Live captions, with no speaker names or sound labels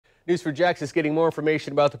News4Jax is getting more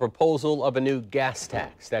information about the proposal of a new gas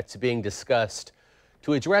tax that's being discussed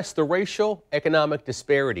to address the racial economic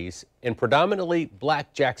disparities in predominantly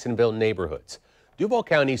black Jacksonville neighborhoods. Duval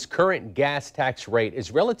County's current gas tax rate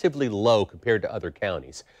is relatively low compared to other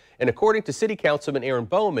counties. And according to City Councilman Aaron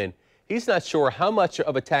Bowman, he's not sure how much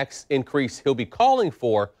of a tax increase he'll be calling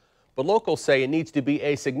for, but locals say it needs to be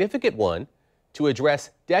a significant one to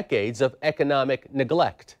address decades of economic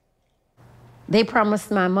neglect. They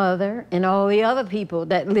promised my mother and all the other people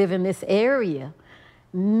that live in this area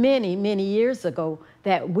many, many years ago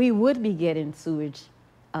that we would be getting sewage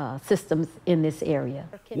systems in this area.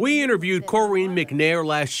 We interviewed Corrine McNair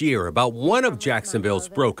last year about one of Jacksonville's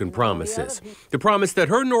broken promises, the promise that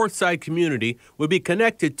her Northside community would be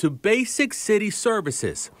connected to basic city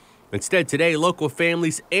services. Instead, today, local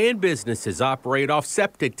families and businesses operate off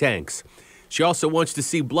septic tanks. She also wants to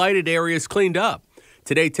see blighted areas cleaned up.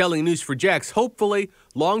 Today, telling News4Jax, hopefully,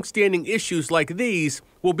 long-standing issues like these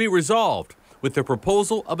will be resolved with the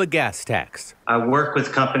proposal of a gas tax. I work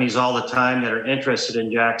with companies all the time that are interested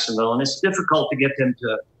in Jacksonville, and it's difficult to get them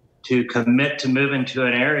to commit to moving to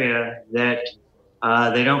an area that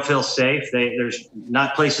they don't feel safe. There's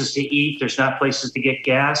not places to eat. There's not places to get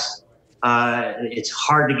gas. It's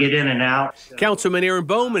hard to get in and out. Councilman Aaron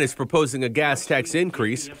Bowman is proposing a gas tax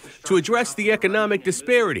increase to address the economic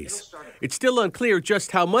disparities. It's still unclear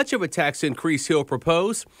just how much of a tax increase he'll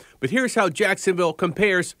propose, but here's how Jacksonville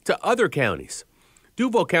compares to other counties.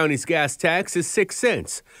 Duval County's gas tax is 6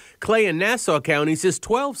 cents. Clay and Nassau counties is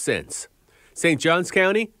 12 cents. St. Johns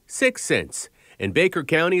County, 6 cents. And Baker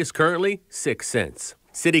County is currently 6 cents.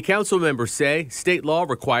 City council members say state law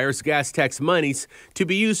requires gas tax monies to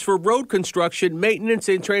be used for road construction, maintenance,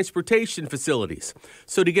 and transportation facilities.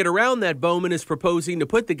 So to get around that, Bowman is proposing to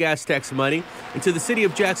put the gas tax money into the City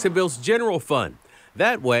of Jacksonville's general fund.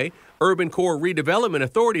 That way, Urban Core Redevelopment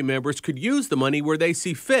Authority members could use the money where they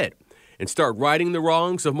see fit and start righting the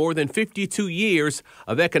wrongs of more than 52 years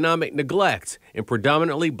of economic neglect in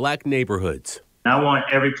predominantly black neighborhoods. I want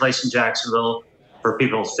every place in Jacksonville for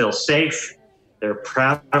people to feel safe. They're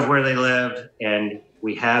proud of where they live, and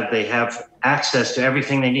they have access to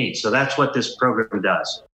everything they need. So that's what this program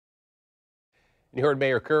does. You heard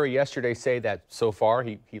Mayor Curry yesterday say that so far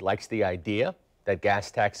he likes the idea that gas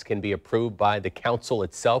tax can be approved by the council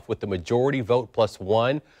itself with the majority vote plus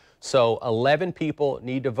 1. So 11 people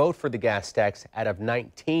need to vote for the gas tax out of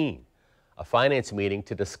 19. A finance meeting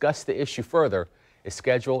to discuss the issue further is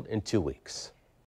scheduled in 2 weeks.